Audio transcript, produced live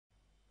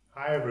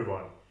Hi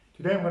everyone,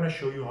 today I'm going to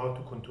show you how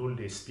to control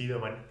the speed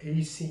of an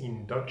AC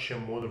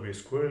induction motor with a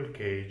squirrel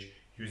cage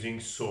using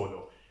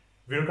solo.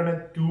 We're going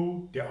to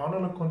do the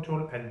analog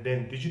control and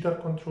then digital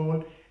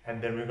control,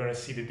 and then we're going to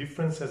see the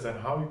differences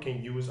and how you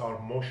can use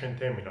our motion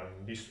terminal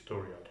in this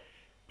tutorial.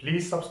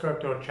 Please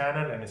subscribe to our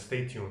channel and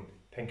stay tuned.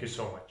 Thank you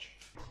so much.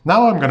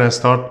 Now I'm going to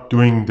start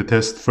doing the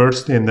test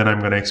first, and then I'm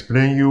going to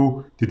explain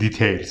you the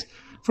details.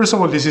 First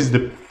of all, this is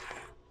the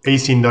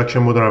AC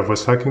induction motor I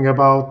was talking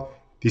about.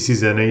 This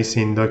is an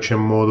AC induction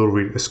motor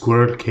with a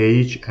squirrel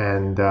cage,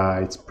 and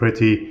it's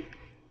pretty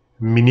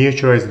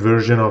miniaturized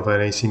version of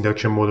an AC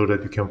induction motor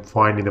that you can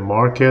find in the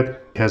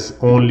market. It has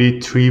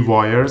only 3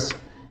 wires.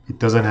 It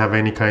doesn't have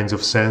any kinds of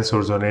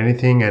sensors or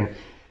anything, and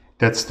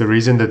that's the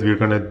reason that we're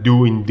gonna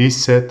do in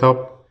this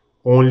setup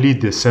only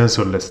the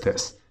sensorless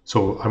test.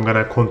 So I'm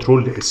gonna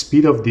control the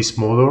speed of this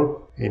motor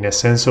in a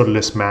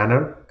sensorless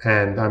manner,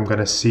 and I'm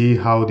gonna see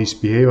how this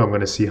behaves. I'm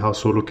gonna see how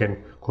Solo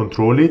can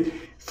control it.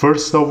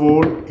 First of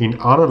all, in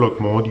analog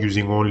mode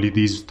using only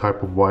this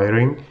type of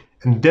wiring,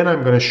 and then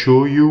I'm gonna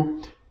show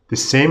you the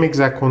same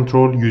exact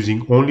control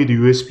using only the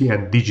USB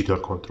and digital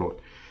control.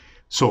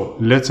 So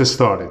let's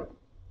start it.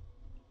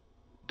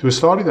 To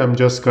start it, I'm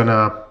just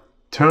gonna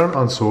turn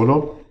on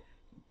Solo.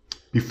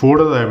 Before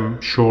that, I'm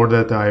sure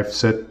that I've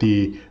set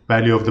the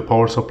value of the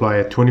power supply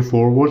at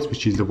 24 volts,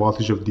 which is the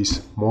voltage of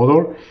this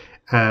motor.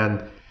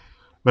 And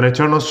when I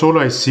turn on Solo,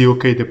 I see,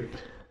 okay,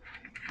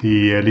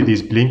 the LED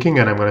is blinking,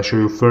 and I'm going to show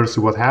you first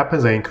what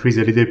happens. I increase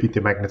a little bit the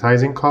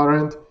magnetizing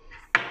current,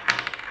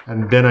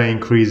 and then I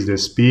increase the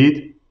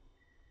speed,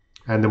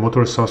 and the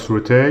motor starts to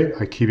rotate.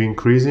 I keep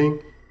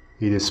increasing,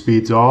 it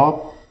speeds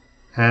up,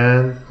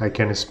 and I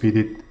can speed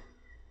it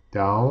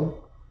down.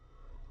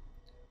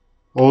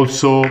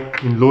 Also,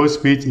 in low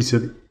speed,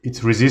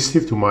 it's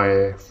resistive to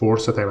my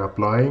force that I'm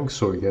applying,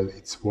 so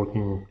it's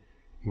working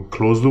in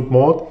closed loop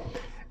mode.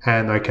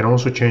 And I can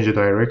also change the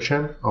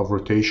direction of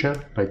rotation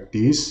like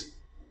this,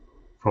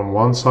 from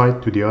one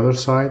side to the other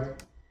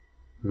side,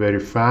 very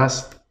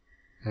fast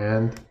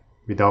and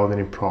without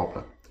any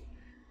problem.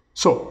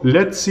 So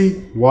let's see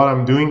what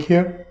I'm doing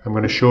here. I'm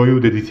going to show you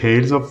the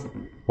details of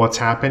what's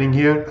happening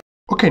here.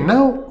 Okay,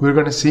 now we're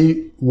going to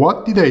see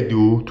what did I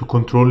do to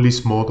control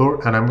this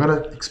motor, and I'm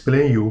going to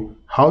explain you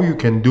how you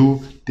can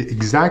do the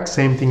exact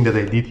same thing that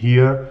I did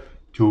here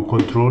to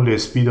control the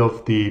speed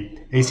of the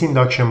AC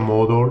induction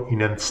motor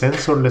in a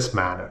sensorless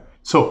manner.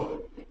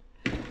 So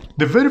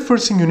the very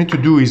first thing you need to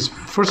do is,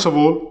 first of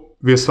all,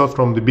 we'll start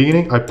from the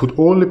beginning. I put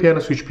all the piano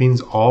switch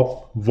pins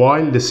off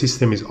while the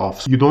system is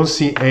off. So you don't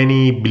see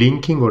any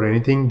blinking or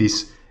anything.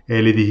 This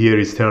LED here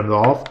is turned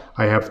off.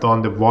 I have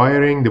done the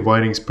wiring. The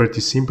wiring is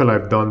pretty simple.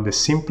 I've done the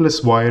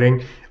simplest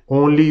wiring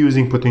only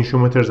using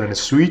potentiometers and a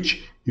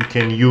switch. You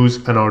can use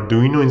an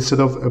Arduino instead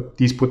of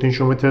these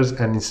potentiometers,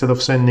 and instead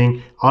of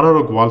sending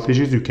analog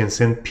voltages, you can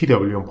send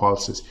PWM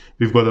pulses.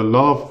 We've got a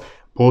lot of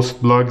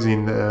post blogs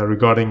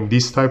regarding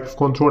this type of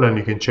control, and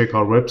you can check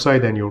our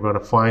website and you're going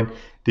to find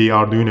the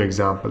Arduino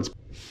examples.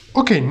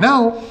 Okay,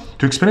 now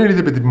to explain a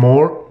little bit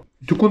more,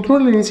 to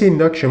control an AC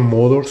induction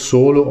motor,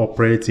 Solo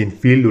operates in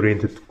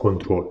field-oriented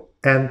control.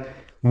 And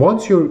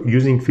once you're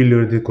using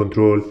field-oriented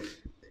control,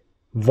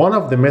 one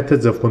of the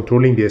methods of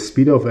controlling the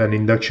speed of an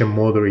induction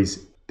motor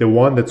is the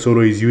one that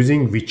Solo is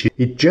using, which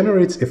it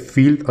generates a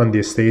field on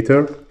the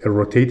stator, a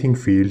rotating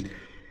field.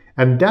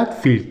 And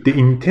that field, the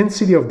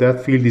intensity of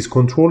that field is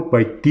controlled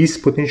by this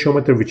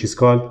potentiometer, which is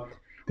called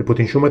the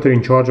potentiometer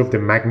in charge of the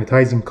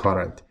magnetizing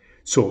current.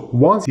 So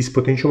once this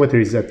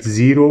potentiometer is at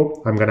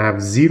 0, I'm going to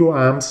have 0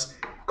 amps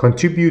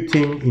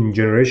contributing in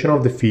generation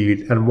of the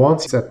field. And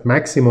once it's at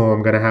maximum,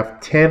 I'm going to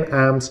have 10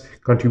 amps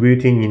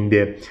contributing in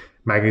the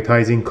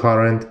magnetizing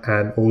current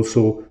and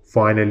also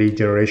finally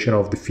generation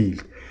of the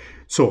field.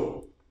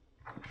 So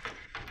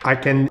I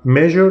can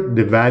measure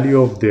the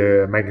value of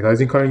the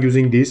magnetizing current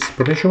using this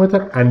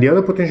potentiometer, and the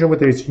other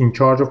potentiometer is in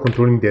charge of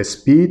controlling the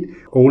speed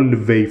all the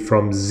way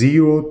from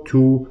 0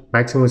 to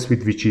maximum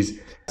speed, which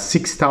is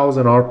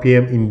 6000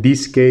 RPM in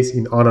this case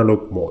in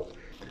analog mode.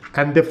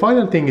 And the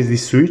final thing is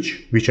this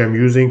switch, which I'm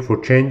using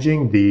for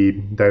changing the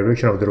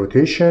direction of the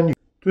rotation.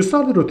 To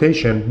start the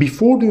rotation,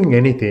 before doing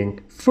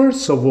anything,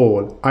 first of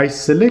all, I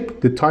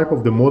select the type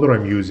of the motor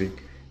I'm using.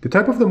 The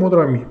type of the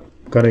motor I'm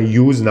gonna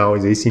use now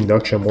is AC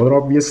induction motor,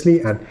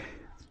 obviously, and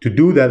to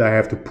do that I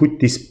have to put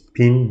this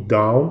pin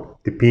down,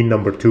 the pin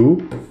number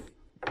 2,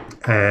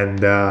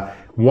 and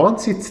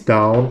once it's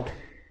down,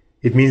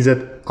 it means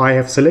that I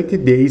have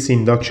selected the AC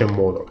induction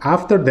motor.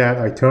 After that,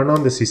 I turn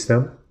on the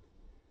system.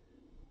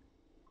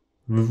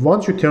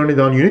 Once you turn it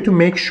on, you need to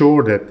make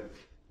sure that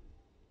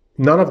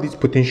none of this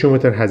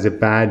potentiometer has a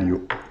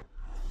value.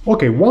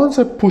 Okay, once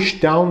I push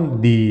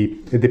down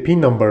the pin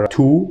number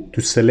 2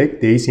 to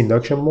select the AC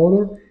induction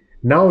motor,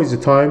 now is the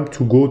time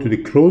to go to the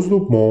closed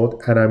loop mode,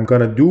 and I'm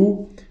gonna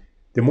do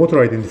the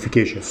motor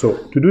identification. So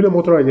to do the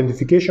motor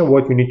identification,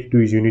 what you need to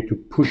do is you need to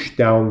push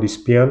down this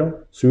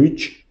piano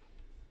switch.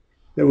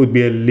 There would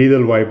be a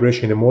little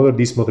vibration in the motor.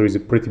 This motor is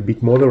a pretty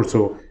big motor,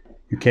 so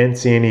You can't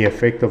see any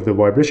effect of the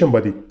vibration,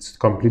 but it's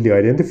completely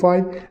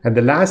identified. And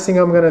the last thing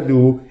I'm gonna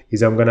do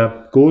is I'm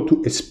gonna go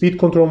to a speed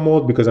control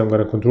mode because I'm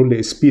gonna control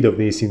the speed of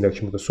the AC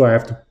induction motor. So I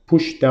have to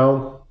push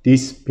down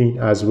this pin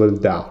as well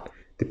down,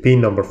 the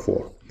pin number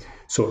 4.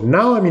 So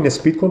now I'm in a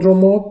speed control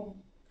mode.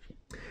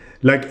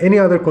 Like any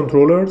other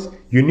controllers,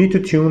 you need to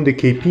tune the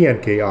KP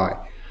and KI.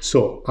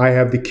 So I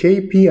have the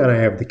KP and I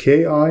have the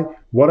KI.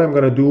 What I'm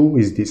gonna do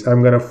is this.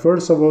 I'm gonna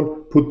first of all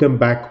put them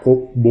back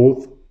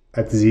both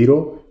at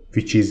 0,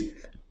 which is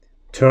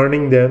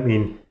turning them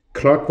in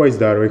clockwise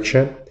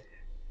direction.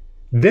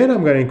 Then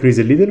I'm going to increase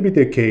a little bit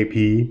the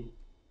KP,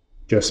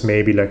 just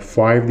maybe like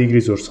 5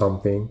 degrees or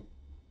something,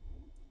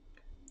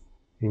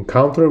 in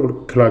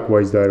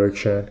counterclockwise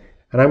direction.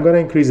 And I'm going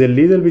to increase a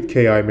little bit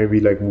KI, maybe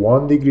like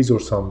 1 degrees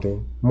or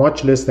something,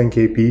 much less than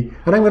KP.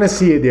 And I'm going to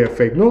see the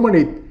effect.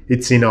 Normally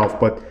it's enough,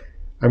 but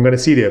I'm going to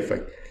see the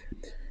effect.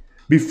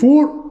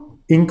 Before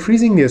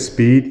increasing the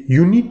speed,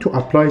 you need to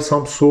apply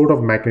some sort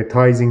of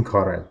magnetizing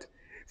current.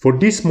 For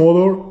this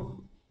motor,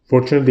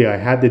 fortunately, I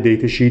had the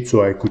datasheet,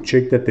 so I could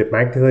check that the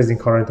magnetizing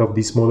current of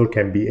this motor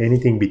can be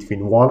anything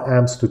between 1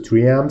 amps to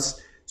 3 amps.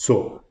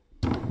 So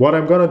what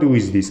I'm gonna do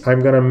is this.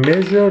 I'm gonna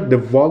measure the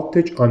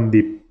voltage on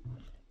the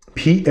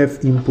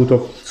PF input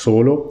of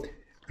Solo,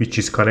 which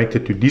is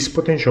connected to this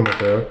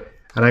potentiometer,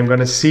 and I'm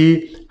gonna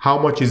see how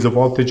much is the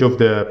voltage of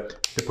the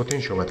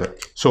potentiometer.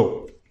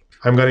 So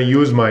I'm gonna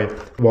use my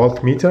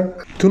voltmeter.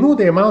 To know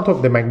the amount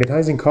of the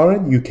magnetizing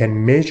current, you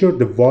can measure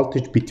the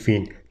voltage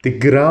between the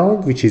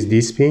ground, which is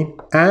this pin,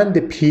 and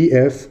the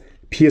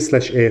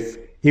P/F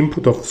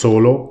input of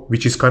Solo,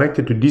 which is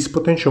connected to this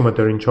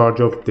potentiometer in charge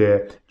of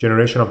the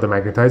generation of the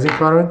magnetizing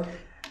current.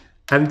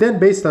 And then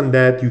based on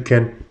that, you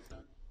can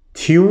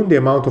tune the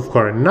amount of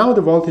current. Now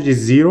the voltage is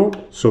 0,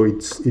 so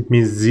it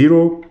means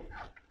 0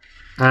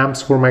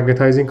 amps for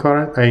magnetizing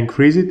current. I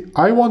increase it.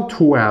 I want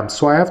 2 amps,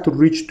 so I have to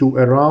reach to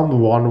around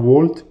 1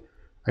 volt.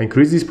 I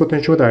increase this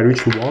potentiometer, I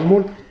reach to 1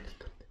 volt.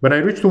 When I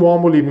reach to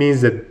 1 volt, it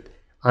means that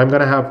I'm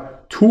gonna have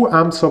 2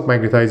 amps of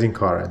magnetizing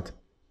current,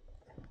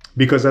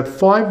 because at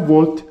 5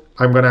 volt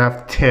I'm gonna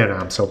have 10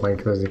 amps of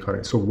magnetizing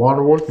current. So 1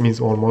 volt means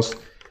almost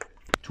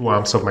 2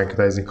 amps of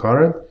magnetizing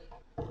current.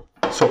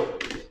 So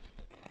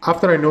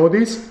after I know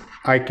this,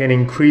 I can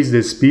increase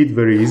the speed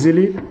very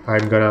easily.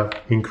 I'm gonna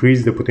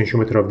increase the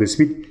potentiometer of the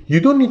speed. You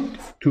don't need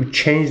to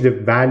change the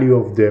value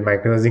of the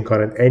magnetizing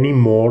current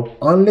anymore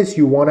unless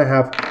you wanna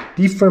have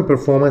different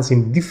performance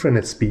in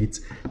different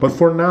speeds. But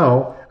for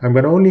now, I'm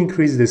gonna only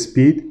increase the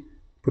speed.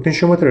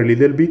 Potentiometer a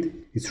little bit,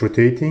 it's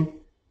rotating.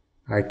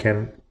 I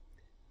can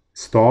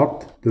start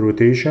the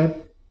rotation,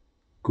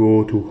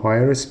 go to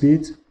higher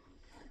speeds,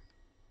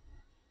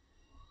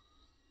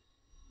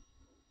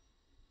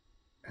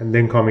 and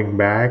then coming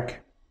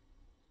back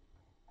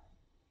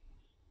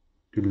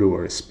to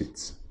lower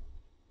speeds.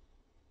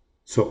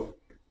 So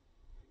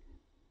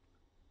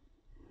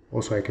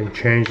also I can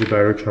change the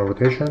direction of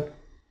rotation,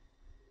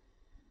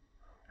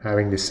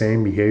 having the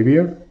same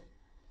behavior.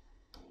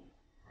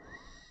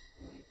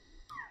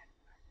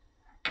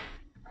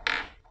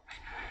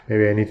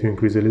 Maybe I need to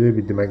increase a little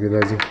bit the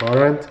magnetizing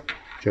current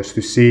just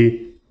to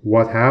see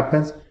what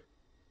happens.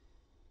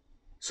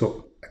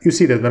 So you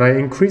see that when I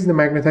increase the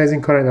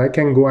magnetizing current, I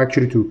can go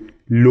actually to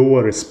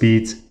lower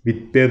speeds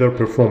with better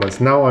performance.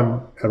 Now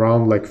I'm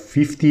around like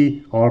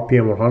 50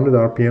 RPM or 100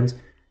 RPMs,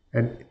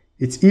 and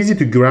it's easy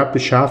to grab the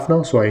shaft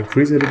now. So I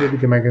increase a little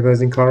bit the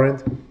magnetizing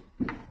current.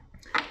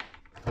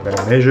 I'm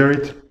gonna measure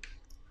it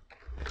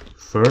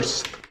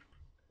first.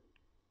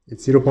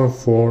 It's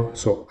 0.4,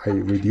 so I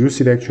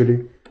reduce it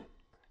actually.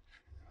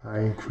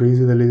 I increase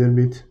it a little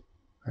bit.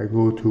 I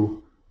go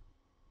to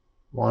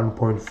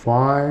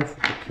 1.5.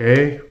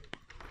 Okay.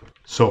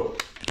 So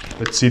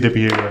let's see the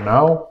behavior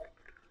now.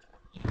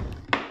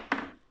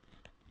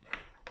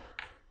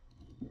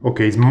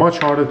 Okay, it's much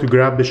harder to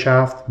grab the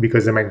shaft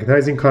because the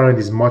magnetizing current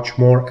is much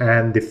more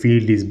and the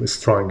field is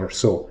stronger.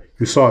 So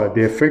you saw that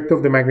the effect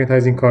of the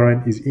magnetizing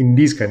current is in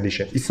this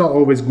condition. It's not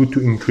always good to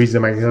increase the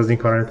magnetizing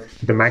current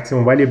to the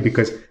maximum value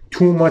because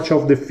too much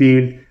of the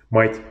field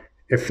might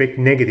affect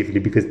negatively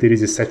because there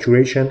is a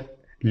saturation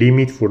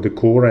limit for the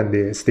core and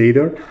the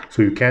stator,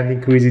 so you can't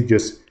increase it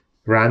just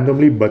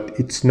randomly, but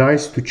it's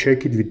nice to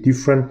check it with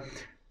different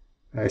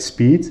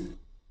speeds.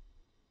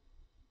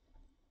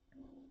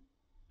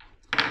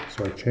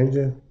 So I change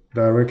the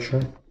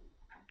direction,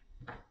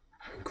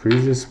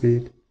 increase the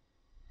speed.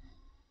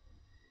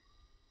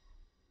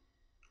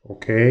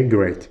 Okay,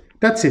 great.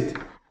 That's it.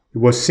 It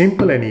was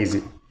simple and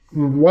easy.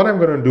 What I'm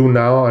gonna do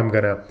now, I'm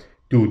gonna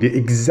do the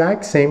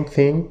exact same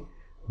thing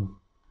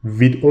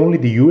with only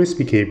the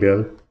USB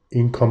cable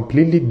in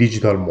completely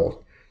digital mode.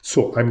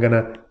 So I'm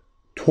gonna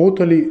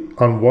totally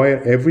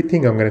unwire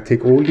everything. I'm gonna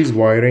take all these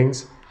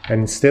wirings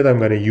and instead I'm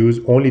gonna use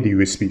only the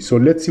USB. So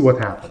let's see what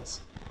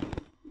happens.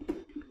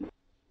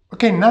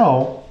 Okay,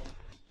 now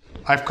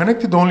I've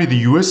connected only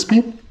the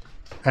USB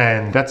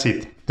and that's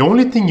it. The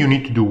only thing you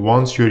need to do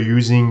once you're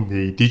using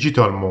the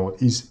digital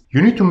mode is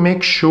you need to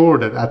make sure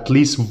that at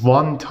least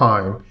one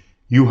time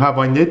you have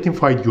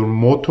identified your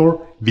motor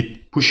with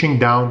pushing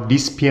down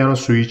this piano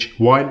switch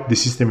while the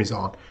system is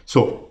on.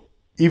 So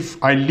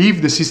if I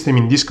leave the system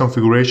in this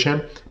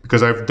configuration,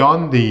 because I've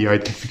done the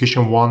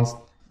identification once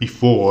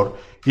before,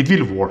 it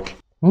will work.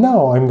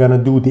 Now I'm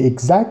gonna do the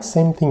exact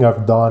same thing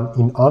I've done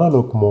in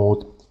analog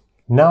mode,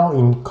 now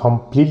in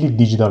completely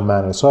digital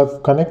manner. So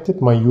I've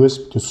connected my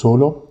USB to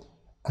Solo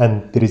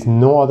and there is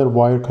no other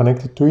wire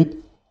connected to it.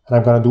 And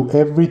I'm gonna do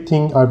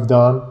everything I've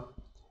done,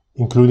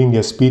 including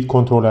the speed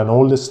control and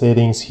all the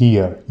settings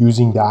here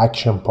using the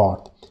action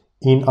part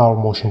in our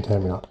motion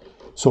terminal.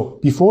 So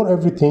before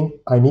everything,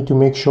 I need to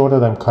make sure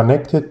that I'm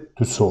connected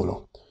to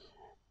Solo.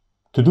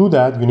 To do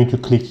that, you need to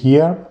click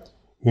here.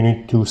 You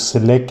need to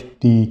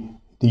select the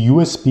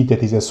USB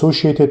that is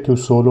associated to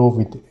Solo,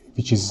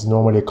 which is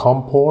normally a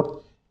COM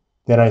port.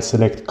 Then I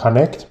select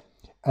connect.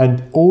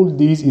 And all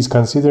this is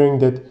considering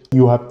that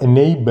you have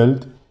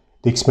enabled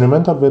the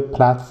experimental web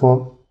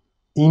platform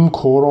in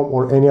Chrome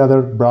or any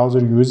other browser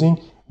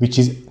using, which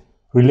is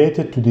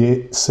related to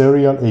the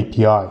serial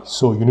API.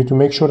 So you need to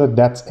make sure that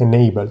that's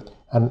enabled.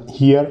 And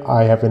here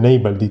I have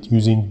enabled it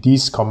using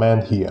this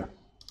command here.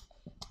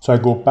 So I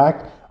go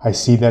back, I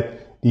see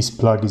that this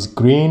plug is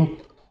green.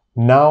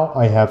 Now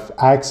I have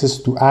access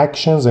to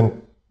actions,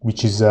 and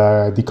which is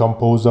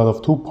decomposed out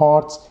of two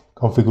parts,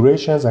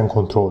 configurations and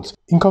controls.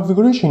 In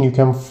configuration, you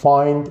can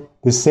find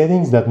the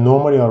settings that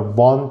normally are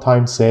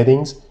one-time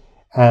settings.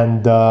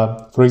 And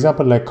for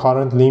example, like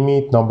current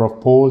limit, number of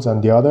poles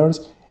and the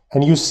others.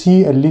 And you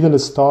see a little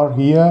star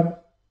here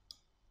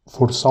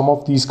for some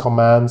of these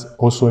commands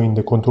also in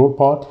the control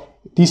part.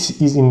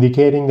 This is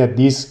indicating that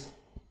these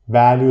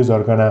values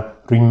are gonna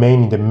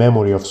remain in the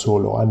memory of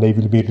Solo and they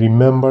will be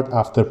remembered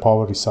after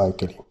power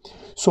recycling.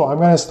 So I'm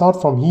gonna start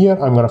from here.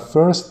 I'm gonna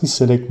first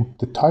select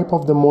the type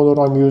of the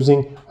motor I'm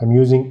using. I'm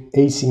using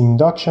AC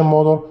Induction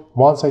Motor.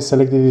 Once I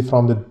selected it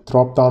from the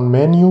drop-down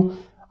menu,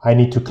 I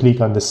need to click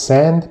on the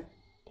send,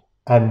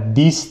 and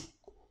this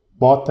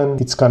button,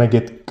 it's gonna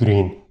get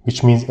green,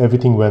 which means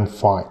everything went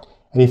fine.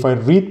 And if I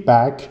read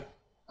back,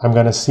 I'm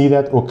gonna see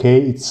that,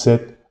 okay, it's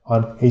set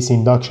on AC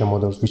Induction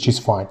Motors, which is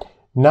fine.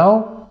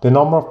 Now, the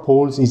number of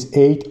poles is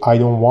 8. I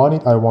don't want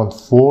it, I want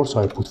 4, so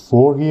I put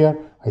 4 here.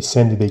 I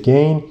send it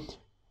again.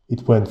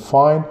 It went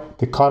fine.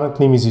 The current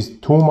limit is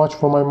too much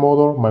for my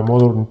motor. My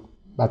motor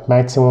at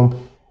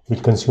maximum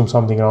will consume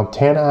something around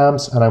 10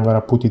 amps, and I'm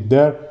gonna put it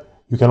there.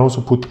 You can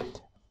also put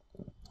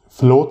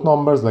float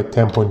numbers like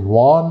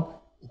 10.1.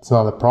 It's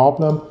not a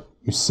problem.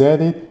 You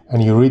set it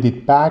and you read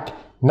it back.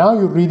 Now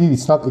you read it,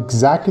 it's not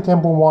exactly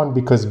 10.1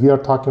 because we are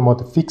talking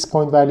about a fixed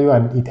point value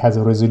and it has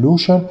a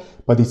resolution,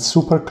 but it's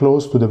super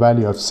close to the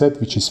value I've set,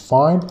 which is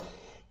fine.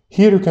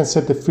 Here you can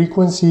set the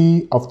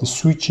frequency of the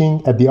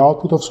switching at the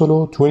output of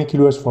Solo. 20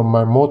 kHz for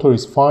my motor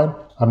is fine.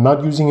 I'm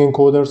not using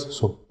encoders,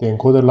 so the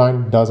encoder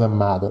line doesn't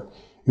matter.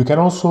 You can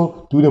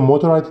also do the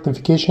motor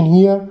identification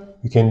here.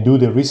 You can do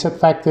the reset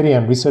factory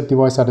and reset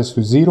device address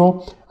to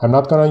 0. I'm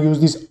not gonna use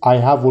this. I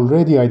have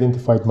already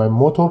identified my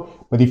motor,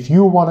 but if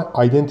you wanna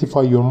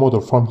identify your motor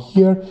from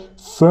here,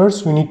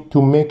 first we need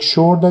to make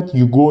sure that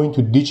you go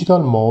into digital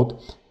mode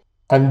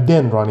and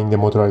then running the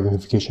motor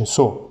identification.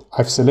 So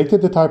I've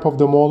selected the type of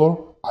the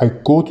motor. I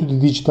go to the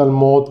digital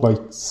mode by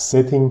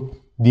setting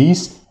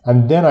this,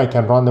 and then I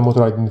can run the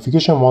motor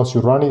identification. Once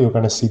you run it, you're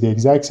gonna see the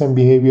exact same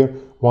behavior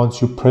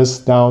once you press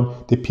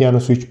down the piano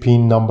switch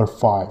pin number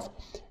 5.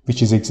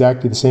 Which is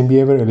exactly the same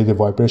behavior, a little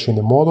vibration in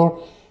the motor.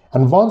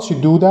 And once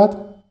you do that,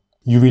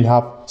 you will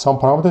have some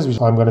parameters which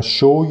I'm gonna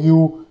show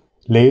you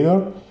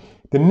later.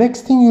 The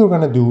next thing you're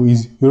gonna do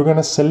is you're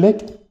gonna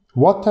select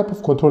what type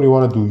of control you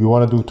wanna do. You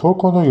wanna do torque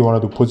control, you wanna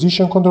do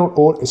position control,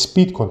 or a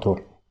speed control.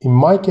 In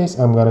my case,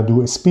 I'm gonna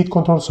do a speed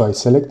control, so I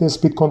select the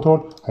speed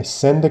control, I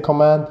send the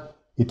command,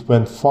 it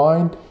went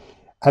fine.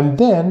 And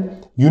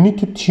then you need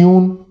to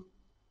tune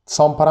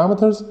some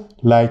parameters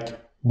like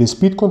the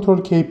speed control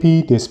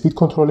KP, the speed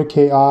controller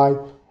KI,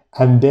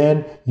 and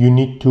then you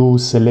need to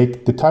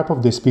select the type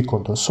of the speed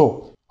control.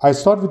 So I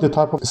start with the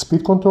type of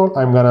speed control.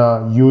 I'm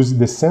gonna use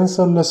the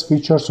sensorless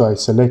feature, so I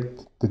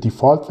select the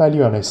default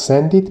value and I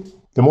send it.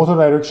 The motor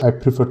direction, I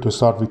prefer to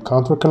start with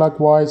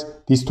counterclockwise.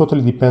 This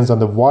totally depends on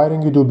the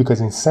wiring you do,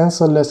 because in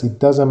sensorless, it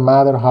doesn't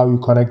matter how you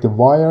connect the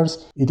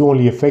wires. It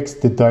only affects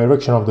the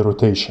direction of the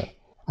rotation.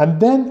 And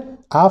then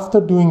after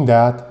doing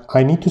that,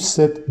 I need to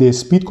set the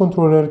speed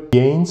controller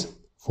gains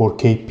for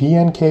KP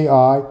and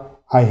KI.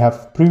 I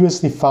have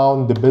previously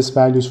found the best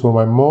values for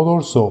my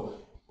motor, so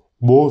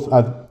both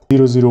at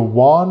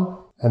 001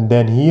 and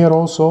then here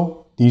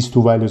also, these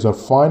two values are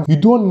fine. You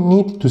don't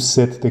need to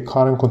set the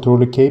current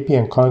controller KP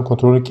and current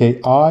controller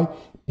KI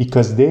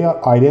because they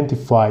are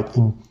identified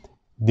in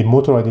the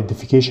motor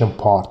identification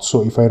part.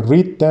 So if I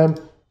read them,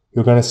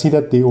 you're gonna see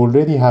that they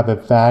already have a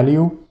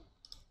value,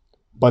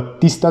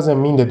 but this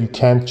doesn't mean that you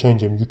can't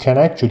change them. You can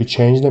actually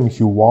change them if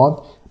you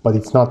want, but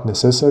it's not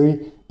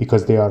necessary,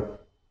 because they are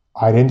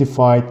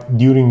identified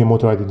during the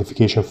motor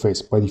identification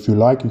phase. But if you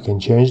like, you can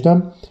change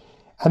them.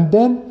 And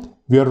then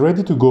we are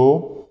ready to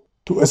go.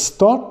 To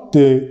start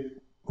the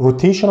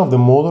rotation of the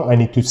motor, I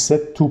need to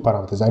set two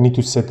parameters. I need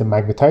to set the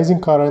magnetizing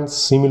current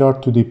similar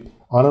to the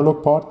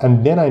analog part,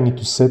 and then I need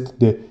to set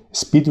the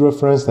speed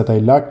reference that I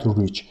like to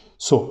reach.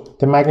 So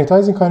the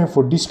magnetizing current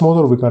for this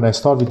motor, we're gonna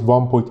start with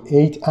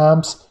 1.8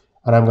 amps,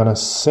 and I'm gonna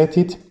set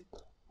it.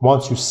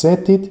 Once you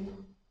set it,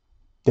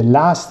 the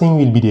last thing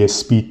will be the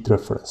speed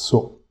reference.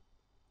 So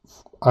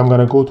I'm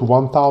gonna go to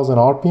 1000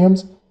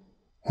 RPMs,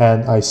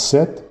 and I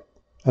set,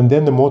 and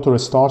then the motor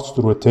starts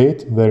to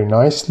rotate very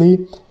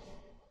nicely.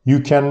 You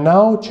can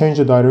now change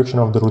the direction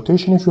of the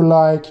rotation if you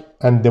like,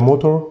 and the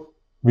motor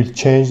will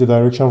change the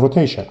direction of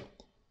rotation.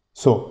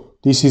 So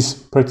this is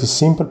pretty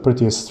simple,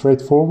 pretty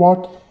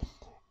straightforward.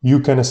 You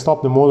can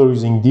stop the motor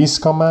using this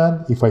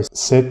command. If I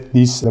set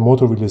this, the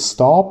motor will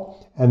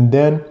stop. And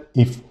then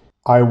if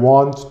I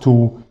want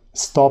to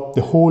stop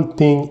the whole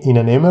thing in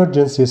an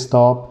emergency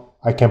stop,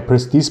 I can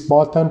press this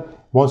button.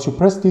 Once you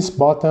press this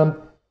button,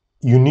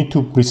 you need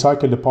to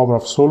recycle the power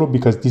of solo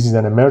because this is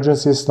an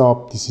emergency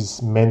stop. This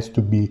is meant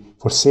to be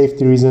for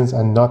safety reasons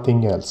and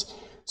nothing else.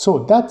 So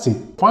that's it.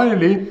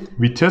 Finally,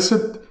 we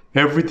tested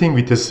everything.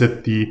 We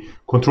tested the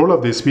control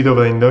of the speed of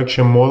the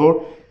induction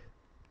motor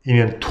in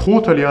a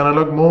totally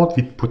analog mode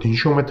with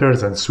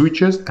potentiometers and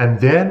switches, and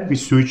then we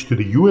switched to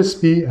the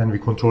USB and we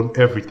controlled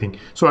everything.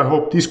 So I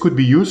hope this could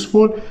be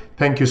useful.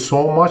 Thank you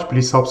so much.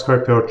 Please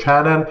subscribe to our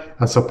channel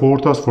and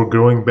support us for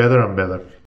growing better and better.